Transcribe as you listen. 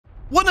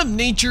One of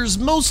nature's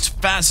most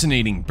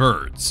fascinating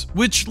birds,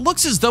 which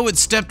looks as though it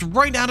stepped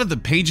right out of the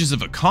pages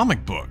of a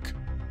comic book.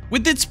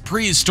 With its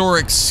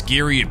prehistoric,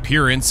 scary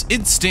appearance,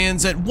 it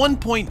stands at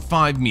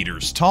 1.5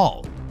 meters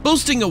tall,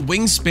 boasting a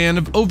wingspan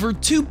of over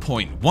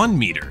 2.1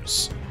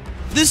 meters.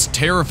 This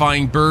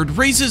terrifying bird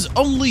raises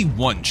only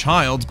one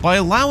child by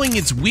allowing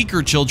its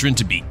weaker children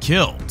to be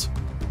killed.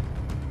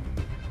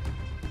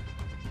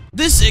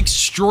 This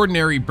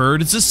extraordinary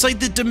bird is a sight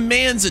that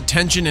demands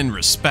attention and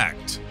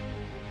respect.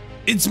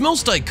 Its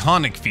most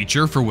iconic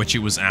feature, for which it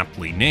was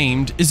aptly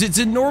named, is its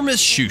enormous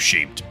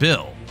shoe-shaped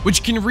bill,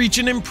 which can reach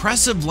an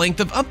impressive length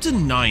of up to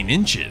 9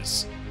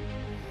 inches.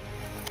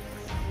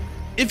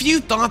 If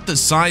you thought the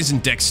size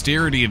and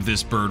dexterity of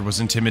this bird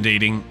was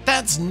intimidating,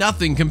 that's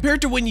nothing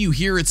compared to when you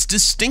hear its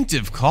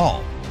distinctive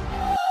call.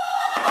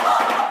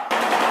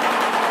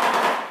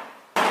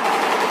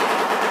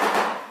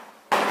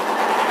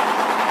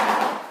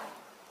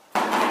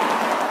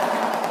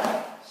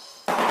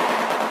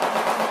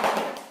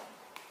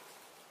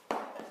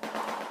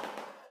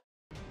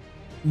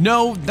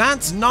 No,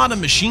 that's not a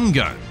machine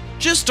gun,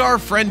 just our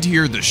friend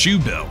here, the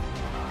shoebill.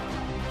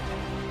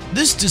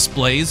 This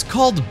display is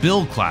called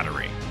bill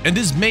clattering and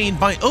is made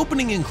by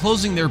opening and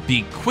closing their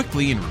beak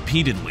quickly and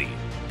repeatedly,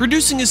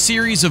 producing a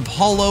series of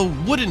hollow,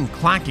 wooden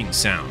clacking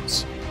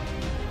sounds.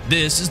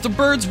 This is the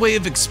bird's way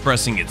of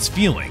expressing its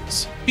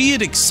feelings, be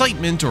it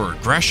excitement or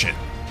aggression.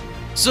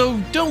 So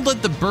don't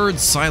let the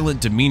bird's silent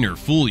demeanor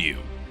fool you.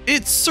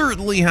 It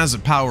certainly has a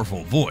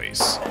powerful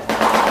voice.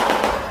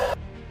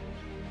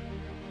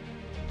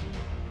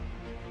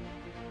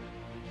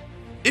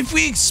 If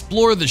we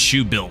explore the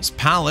shoebill's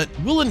palate,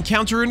 we'll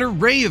encounter an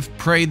array of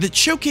prey that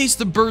showcase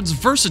the bird's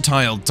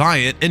versatile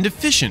diet and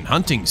efficient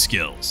hunting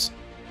skills.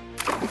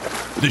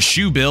 The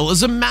shoebill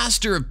is a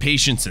master of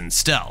patience and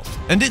stealth,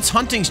 and its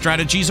hunting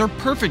strategies are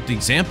perfect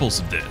examples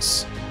of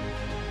this.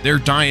 Their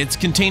diets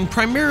contain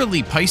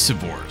primarily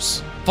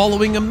piscivores,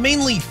 following a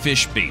mainly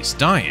fish-based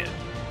diet.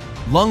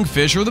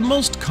 Lungfish are the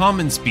most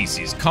common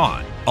species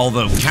caught,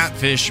 although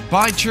catfish,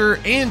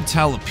 bichir, and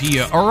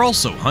tilapia are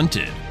also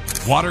hunted.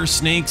 Water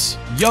snakes,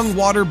 young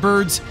water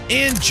birds,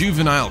 and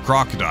juvenile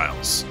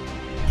crocodiles.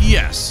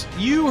 Yes,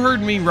 you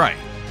heard me right,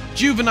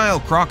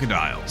 juvenile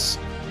crocodiles.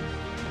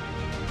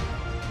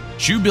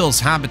 Shoebill's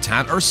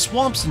habitat are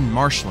swamps and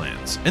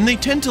marshlands, and they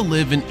tend to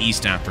live in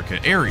East Africa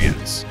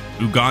areas.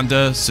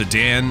 Uganda,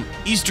 Sudan,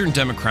 Eastern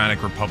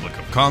Democratic Republic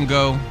of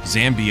Congo,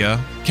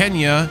 Zambia,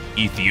 Kenya,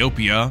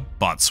 Ethiopia,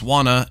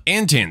 Botswana,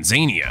 and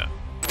Tanzania.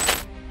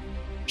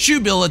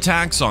 Shoebill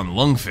attacks on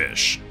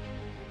lungfish.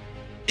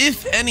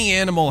 If any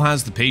animal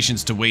has the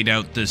patience to wait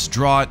out this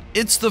drought,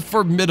 it's the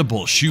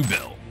formidable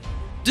shoebill.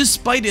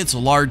 Despite its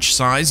large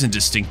size and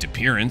distinct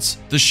appearance,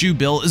 the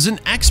shoebill is an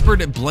expert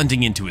at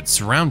blending into its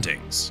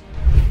surroundings.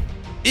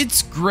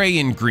 Its gray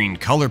and green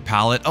color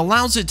palette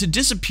allows it to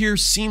disappear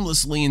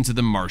seamlessly into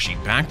the marshy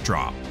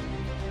backdrop.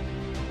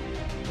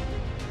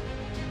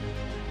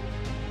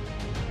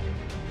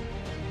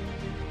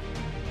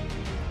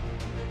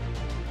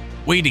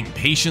 Waiting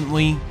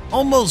patiently,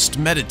 almost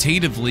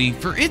meditatively,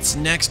 for its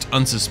next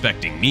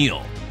unsuspecting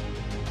meal.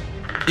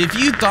 If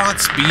you thought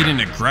speed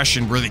and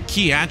aggression were the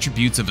key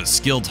attributes of a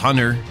skilled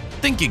hunter,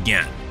 think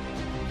again.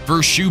 For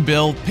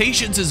shoebill,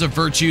 patience is a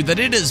virtue that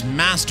it has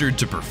mastered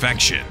to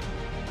perfection.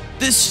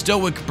 This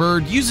stoic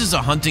bird uses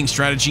a hunting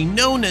strategy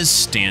known as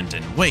stand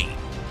and wait.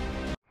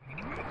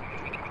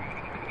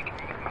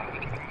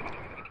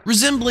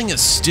 Resembling a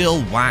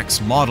still wax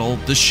model,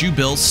 the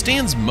shoebill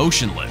stands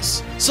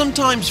motionless,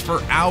 sometimes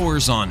for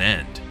hours on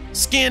end,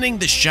 scanning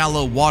the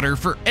shallow water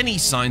for any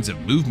signs of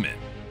movement.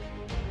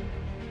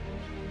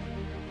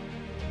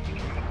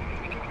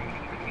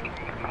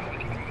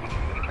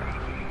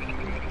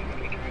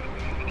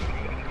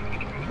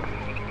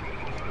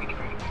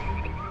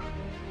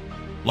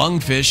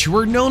 Lungfish, who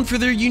are known for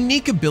their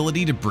unique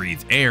ability to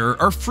breathe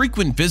air, are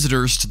frequent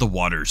visitors to the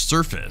water's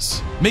surface,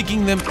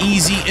 making them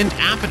easy and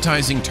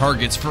appetizing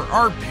targets for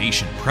our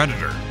patient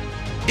predator.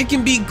 It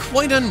can be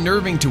quite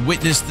unnerving to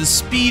witness the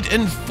speed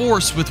and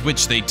force with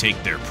which they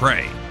take their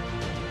prey.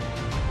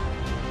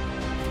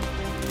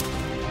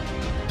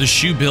 The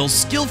shoebill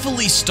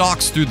skillfully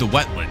stalks through the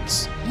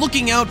wetlands,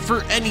 looking out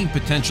for any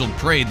potential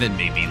prey that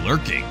may be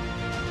lurking.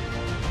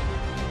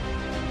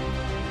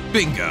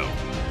 Bingo!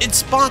 It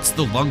spots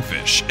the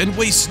lungfish and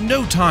wastes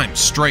no time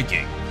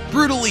striking,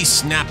 brutally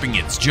snapping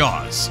its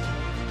jaws.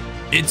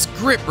 Its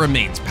grip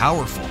remains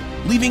powerful,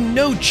 leaving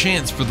no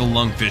chance for the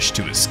lungfish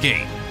to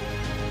escape.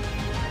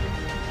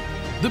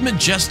 The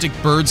majestic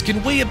birds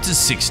can weigh up to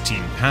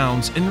 16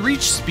 pounds and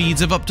reach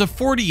speeds of up to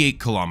 48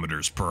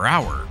 kilometers per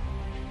hour.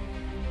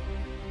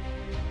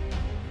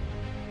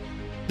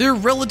 They're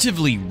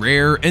relatively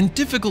rare and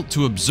difficult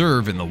to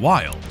observe in the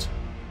wild.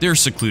 Their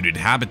secluded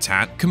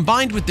habitat,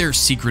 combined with their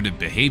secretive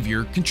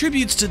behavior,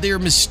 contributes to their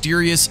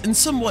mysterious and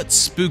somewhat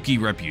spooky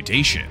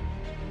reputation.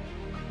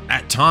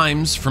 At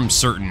times, from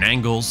certain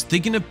angles, they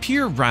can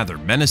appear rather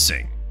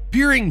menacing,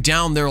 peering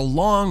down their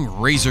long,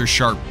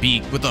 razor-sharp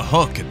beak with a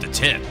hook at the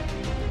tip.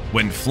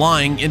 When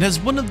flying, it has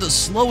one of the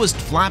slowest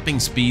flapping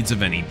speeds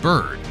of any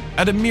bird,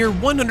 at a mere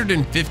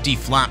 150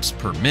 flaps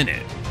per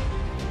minute.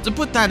 To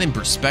put that in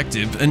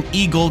perspective, an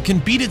eagle can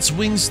beat its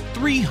wings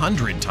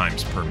 300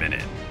 times per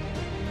minute.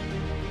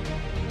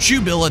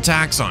 Shoebill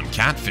attacks on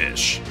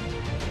catfish.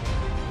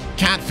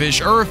 Catfish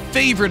are a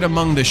favorite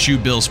among the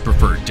shoebill's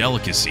preferred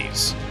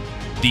delicacies.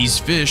 These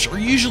fish are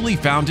usually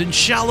found in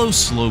shallow,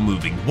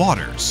 slow-moving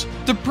waters,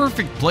 the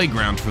perfect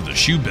playground for the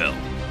shoebill.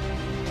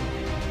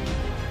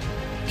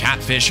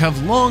 Catfish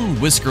have long,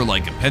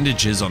 whisker-like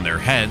appendages on their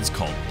heads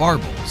called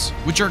barbels,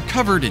 which are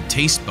covered in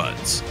taste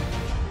buds.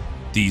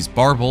 These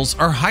barbels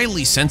are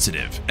highly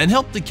sensitive and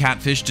help the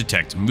catfish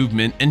detect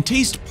movement and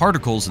taste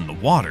particles in the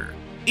water,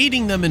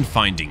 aiding them in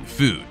finding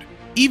food,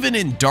 even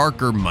in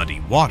darker, muddy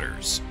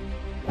waters.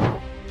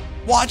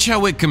 Watch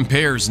how it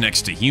compares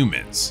next to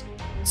humans.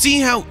 See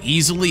how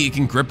easily it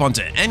can grip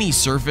onto any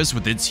surface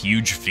with its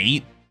huge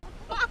feet?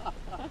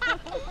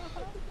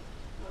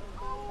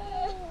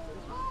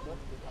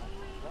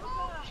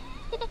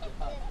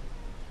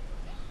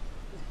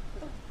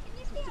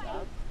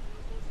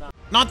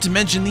 Not to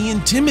mention the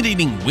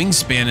intimidating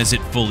wingspan as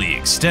it fully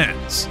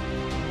extends.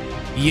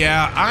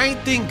 Yeah, I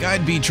think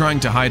I'd be trying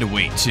to hide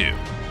away too.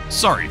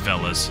 Sorry,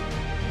 fellas.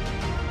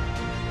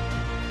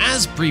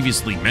 As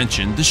previously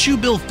mentioned, the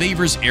shoebill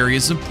favors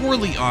areas of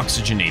poorly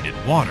oxygenated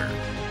water.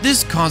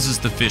 This causes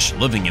the fish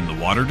living in the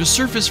water to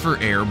surface for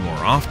air more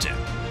often,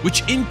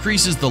 which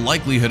increases the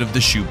likelihood of the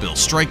shoebill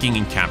striking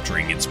and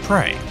capturing its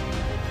prey.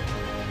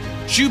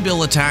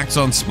 Shoebill attacks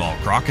on small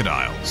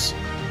crocodiles.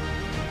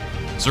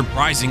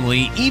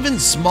 Surprisingly, even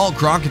small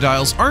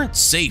crocodiles aren't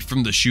safe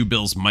from the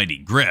shoebill's mighty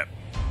grip.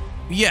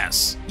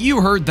 Yes,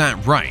 you heard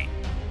that right.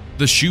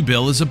 The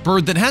shoebill is a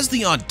bird that has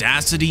the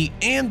audacity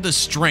and the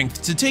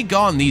strength to take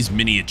on these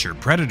miniature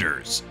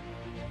predators.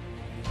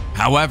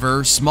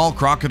 However, small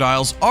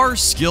crocodiles are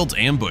skilled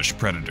ambush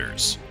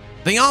predators.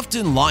 They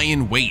often lie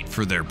in wait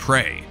for their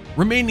prey,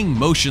 remaining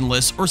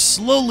motionless or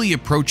slowly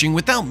approaching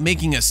without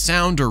making a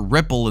sound or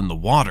ripple in the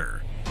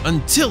water,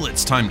 until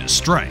it's time to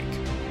strike.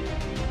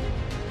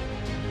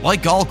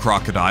 Like all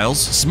crocodiles,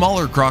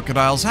 smaller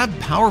crocodiles have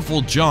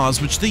powerful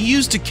jaws which they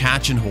use to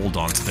catch and hold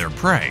onto their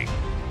prey.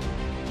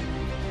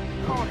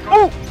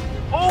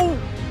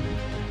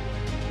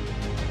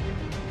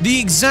 The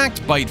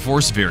exact bite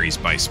force varies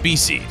by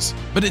species,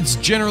 but it's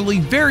generally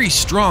very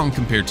strong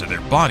compared to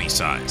their body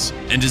size,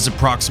 and is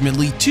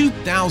approximately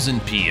 2,000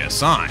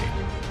 psi.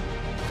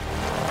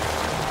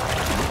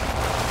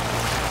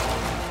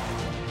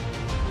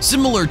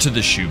 Similar to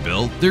the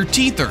shoebill, their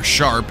teeth are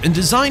sharp and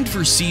designed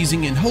for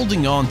seizing and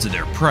holding on to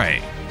their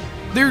prey.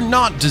 They're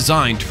not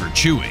designed for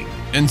chewing,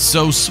 and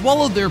so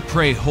swallow their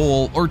prey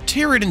whole or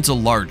tear it into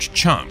large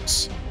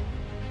chunks.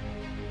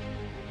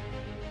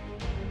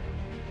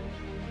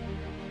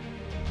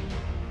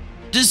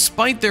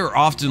 Despite their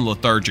often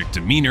lethargic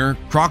demeanor,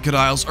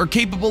 crocodiles are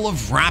capable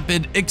of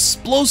rapid,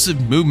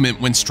 explosive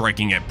movement when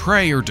striking at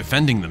prey or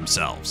defending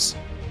themselves.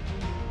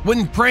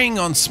 When preying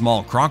on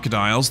small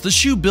crocodiles, the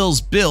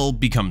shoebill's bill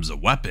becomes a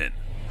weapon.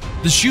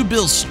 The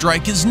shoebill's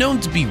strike is known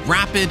to be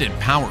rapid and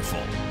powerful.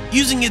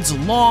 Using its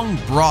long,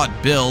 broad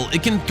bill,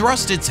 it can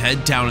thrust its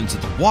head down into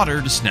the water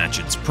to snatch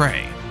its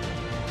prey.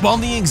 While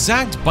the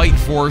exact bite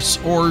force,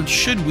 or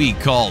should we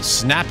call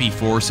snappy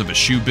force, of a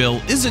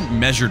shoebill isn't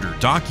measured or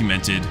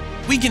documented,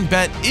 we can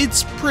bet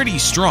it's pretty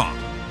strong.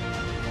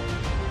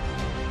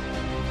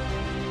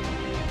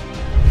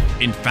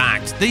 In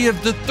fact, they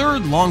have the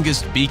third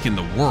longest beak in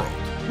the world,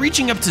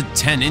 reaching up to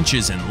 10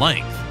 inches in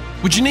length,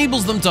 which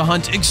enables them to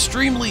hunt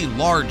extremely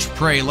large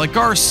prey like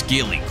our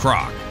scaly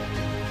croc.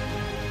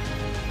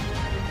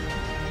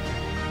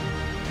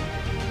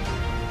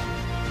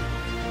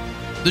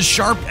 The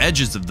sharp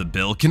edges of the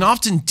bill can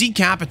often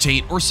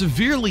decapitate or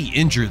severely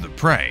injure the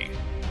prey.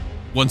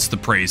 Once the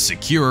prey is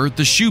secure,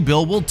 the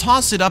shoebill will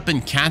toss it up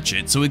and catch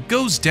it so it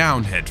goes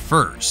down head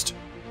first.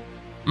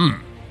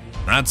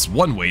 That's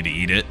one way to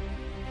eat it.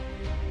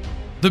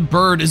 The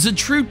bird is a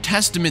true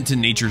testament to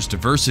nature's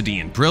diversity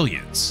and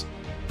brilliance.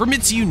 From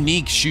its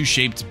unique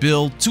shoe-shaped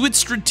bill to its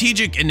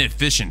strategic and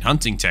efficient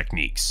hunting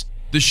techniques,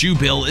 the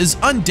shoebill is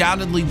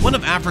undoubtedly one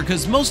of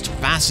Africa's most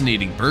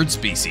fascinating bird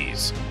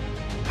species.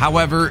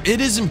 However,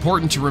 it is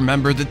important to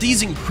remember that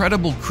these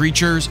incredible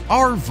creatures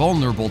are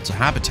vulnerable to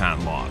habitat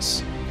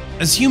loss.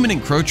 As human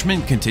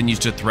encroachment continues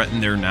to threaten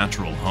their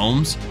natural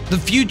homes, the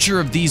future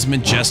of these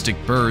majestic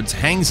birds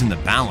hangs in the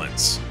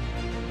balance.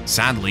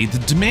 Sadly, the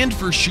demand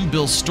for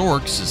shoebill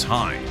storks is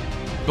high,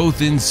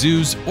 both in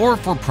zoos or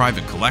for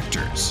private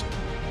collectors.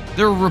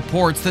 There are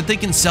reports that they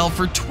can sell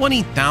for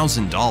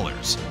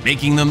 $20,000,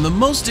 making them the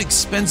most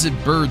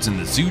expensive birds in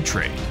the zoo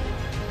trade.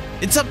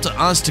 It's up to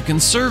us to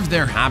conserve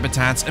their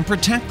habitats and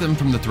protect them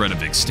from the threat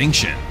of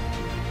extinction.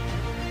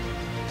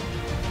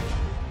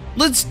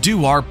 Let's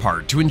do our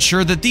part to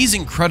ensure that these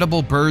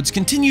incredible birds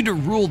continue to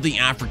rule the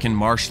African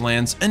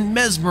marshlands and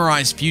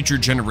mesmerize future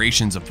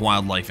generations of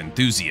wildlife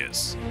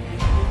enthusiasts.